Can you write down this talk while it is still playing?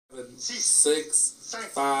6,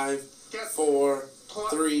 5, 4,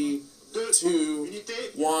 3, 2,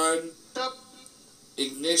 1.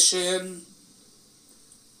 Ignition.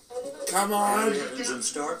 Come on. Engine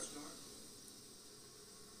start.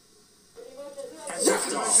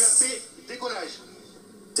 Yes.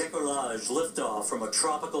 Decollage, liftoff from a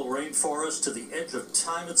tropical rainforest to the edge of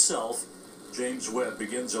time itself. James Webb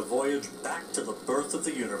begins a voyage back to the birth of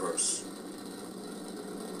the universe.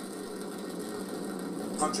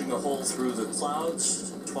 Punching a hole through the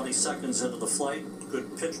clouds, 20 seconds into the flight,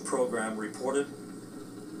 good pitch program reported.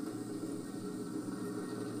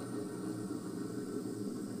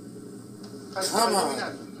 Come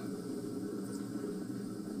on.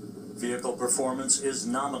 Vehicle performance is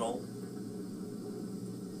nominal.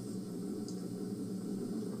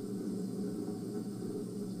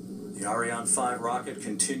 The Ariane 5 rocket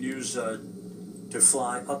continues to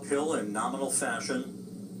fly uphill in nominal fashion.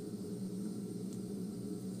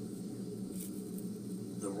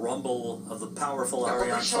 The rumble of the powerful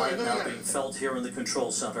Ariane 5 now being felt here in the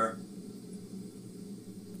control center.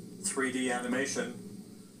 3D animation.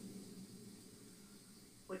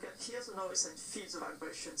 We can hear the noise and feel the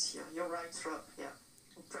vibrations here. You're right, Rob. Yeah,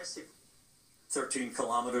 impressive. 13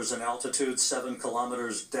 kilometers in altitude, 7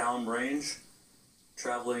 kilometers downrange.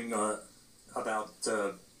 Traveling about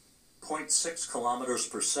 0.6 kilometers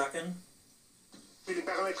per second.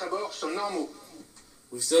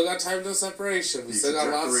 We've still got time to separation. We still got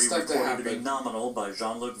lots of stuff to happen. To be nominal by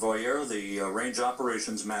Jean-Luc Voyer, the range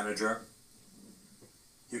operations manager.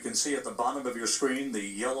 You can see at the bottom of your screen the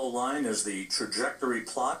yellow line is the trajectory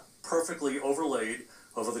plot, perfectly overlaid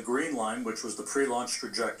over the green line, which was the pre-launch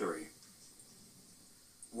trajectory.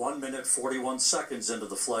 1 minute 41 seconds into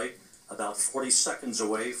the flight, about 40 seconds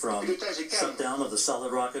away from shutdown of the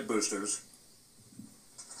solid rocket boosters.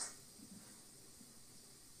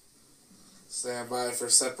 Stand by for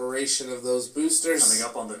separation of those boosters. Coming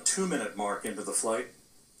up on the 2-minute mark into the flight.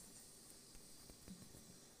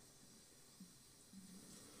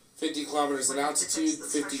 50 kilometers in altitude,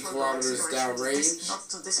 50 kilometers downrange.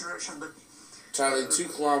 Traveling 2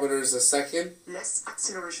 kilometers a second. Less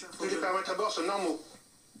acceleration.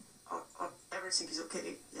 Everything is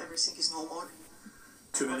okay. Everything is normal.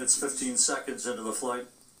 2 minutes 15 seconds into the flight.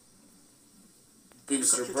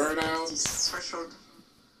 Booster burnout.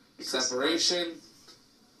 Separation.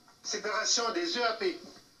 Séparation des EAP.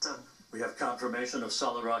 We have confirmation of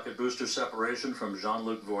solid rocket booster separation from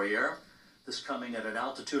Jean-Luc Voyer. This coming at an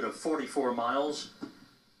altitude of 44 miles.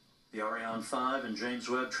 The Ariane 5 and James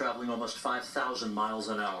Webb traveling almost 5,000 miles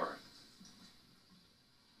an hour.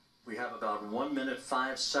 We have about 1 minute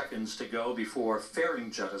 5 seconds to go before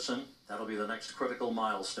fairing jettison. That'll be the next critical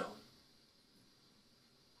milestone.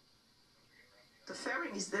 The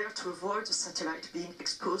fairing is there to avoid the satellite being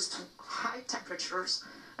exposed to high temperatures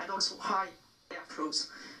and also high airflows.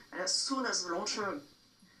 And as soon as the launcher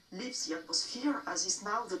leaves the atmosphere, as is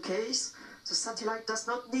now the case, the satellite does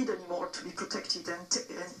not need anymore to be protected, and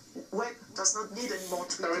Webb does not need anymore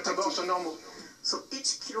to be protected. So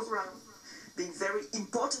each kilogram being very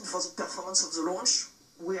important for the performance of the launch,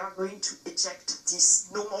 we are going to eject this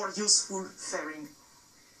no more useful fairing.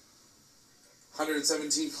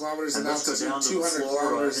 117 kilometers in altitude, altitude, 200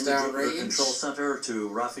 kilometers downrange. Control center to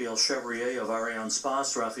Raphael Chevrier of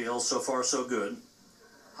Arianespace. Raphael, so far so good.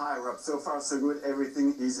 Hi Rob, so far so good.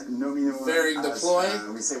 Everything is nominal. Fairing deploy.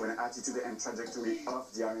 We say when attitude and trajectory of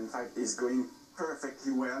the Ariane 5 is going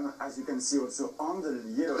perfectly well. As you can see also on the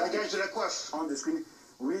yellow line on the screen,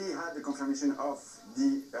 we had the confirmation of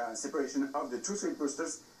the separation of the two sweep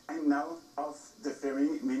boosters and now of the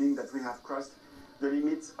fairing, meaning that we have crossed the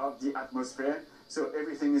limits of the atmosphere. So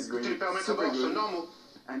everything is going super good.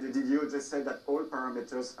 And the DDO just said that all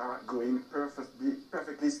parameters are going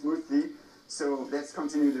perfectly smoothly. So let's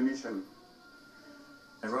continue the mission.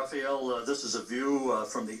 And Raphael, this is a view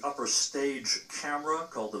from the upper stage camera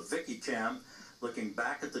called the VikiCam, looking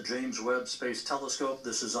back at the James Webb Space Telescope.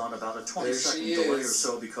 This is on about a 20-second delay or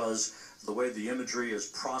so because of the way the imagery is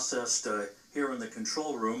processed here in the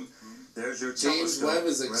control room. There's your James telescope Webb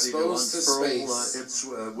is exposed to space. Its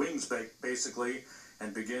wings, basically,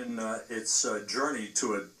 and begin its journey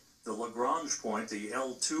to the Lagrange point, the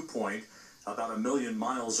L2 point, about 1 million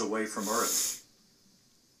miles away from Earth.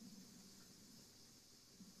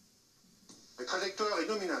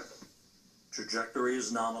 Trajectory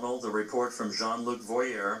is nominal. The report from Jean-Luc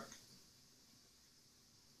Voyer.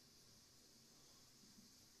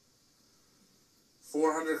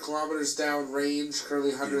 .400 kilometers downrange,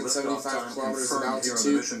 currently 175 kilometers in altitude.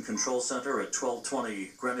 Here in the Mission Control Center at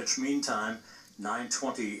 12:20 Greenwich Mean Time,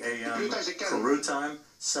 9:20 a.m. Peru time,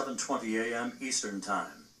 7:20 a.m. Eastern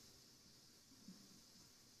Time.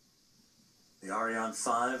 The Ariane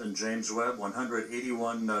 5 and James Webb,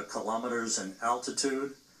 181 kilometers in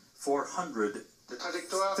altitude,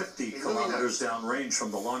 450 kilometers downrange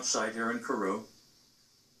from the launch site here in Kourou.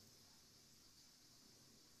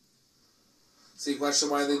 So you question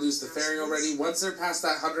why they lose the fairing already? Once they're past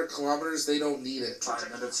that 100 kilometers, they don't need it. 5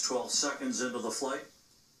 minutes, 12 seconds into the flight.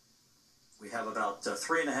 We have about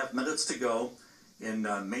 3.5 minutes to go in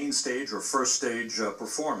main stage or first stage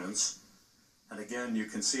performance. And again, you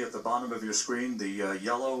can see at the bottom of your screen the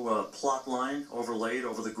yellow plot line overlaid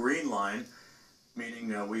over the green line,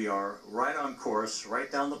 meaning we are right on course, right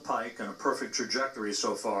down the pike, and a perfect trajectory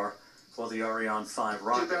so far for the Ariane 5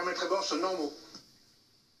 rocket. Telemetry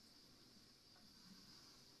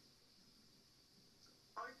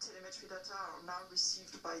data are now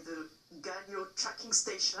received by the Galileo tracking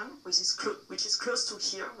station, which is close to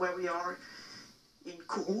here, where we are in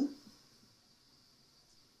Kourou.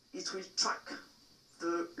 It will track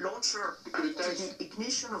the launcher to the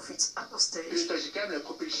ignition of its upper stage, and then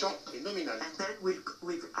we'll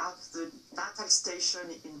have the natal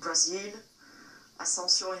station in Brazil,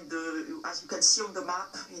 Ascension as you can see on the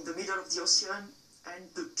map, in the middle of the ocean,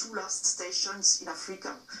 and the 2 last stations in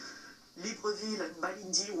Africa. Libreville and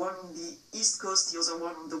Malindi, one on the east coast, the other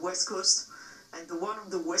one on the west coast. And the one on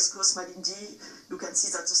the west coast, Malindi, you can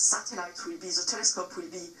see that the telescope will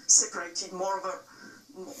be separated more or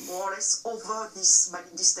less over this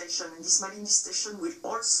Malindi station. And this Malindi station will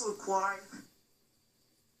also acquire...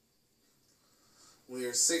 We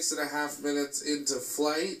are 6.5 minutes into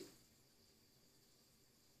flight.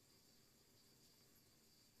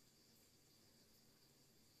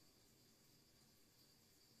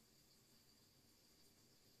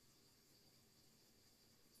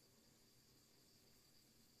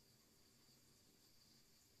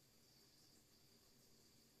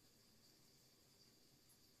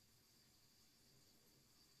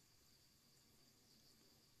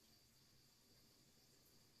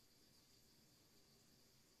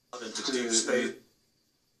 Into deep space.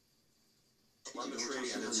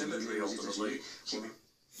 Telemetry and its imagery ultimately will be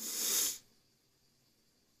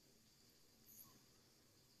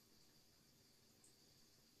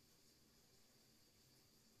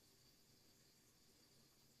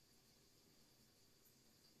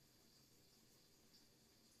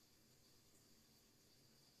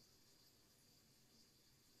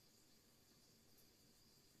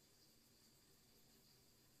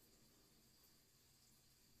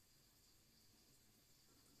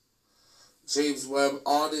James Webb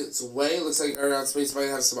on its way. Looks like Ariane Space might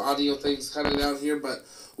have some audio things cutting out here, but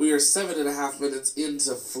we are 7.5 minutes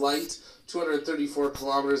into flight, 234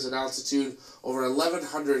 kilometers in altitude, over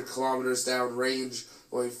 1,100 kilometers downrange,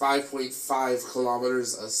 going 5.5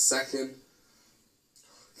 kilometers a second.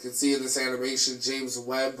 You can see in this animation James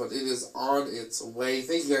Webb, but it is on its way.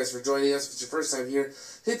 Thank you guys for joining us. If it's your first time here,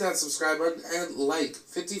 hit that subscribe button and like.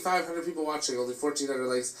 5,500 people watching, only 1,400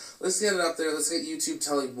 likes. Let's get it up there. Let's get YouTube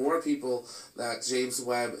telling more people that James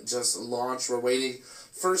Webb just launched. We're waiting.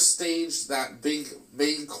 First stage, that big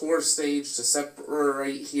main core stage to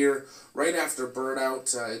separate here right after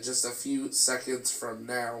burnout in just a few seconds from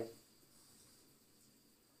now.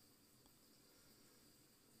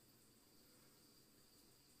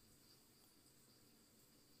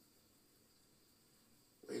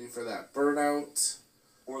 Waiting for that burnout.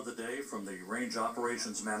 For the day from the Range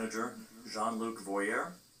Operations Manager, Jean-Luc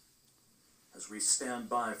Voyer, as we stand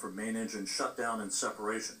by for main engine shutdown and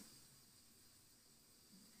separation.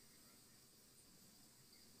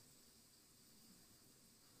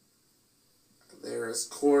 There is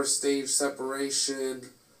core stage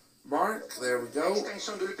separation mark. There we go.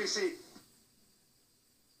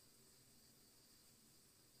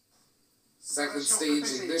 Second stage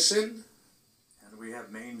ignition. We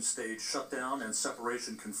have main stage shutdown and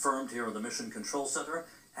separation confirmed here in the Mission Control Center,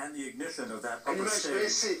 and the ignition of that upper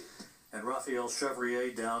stage. And Raphael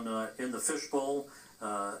Chevrier down in the fishbowl.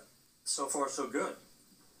 So far, so good.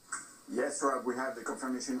 Yes, Rob, we have the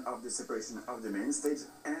confirmation of the separation of the main stage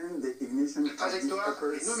and the ignition of the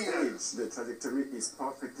upper stage. The trajectory is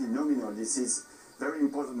perfectly nominal. This is a very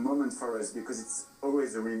important moment for us because it's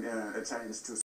always a challenge to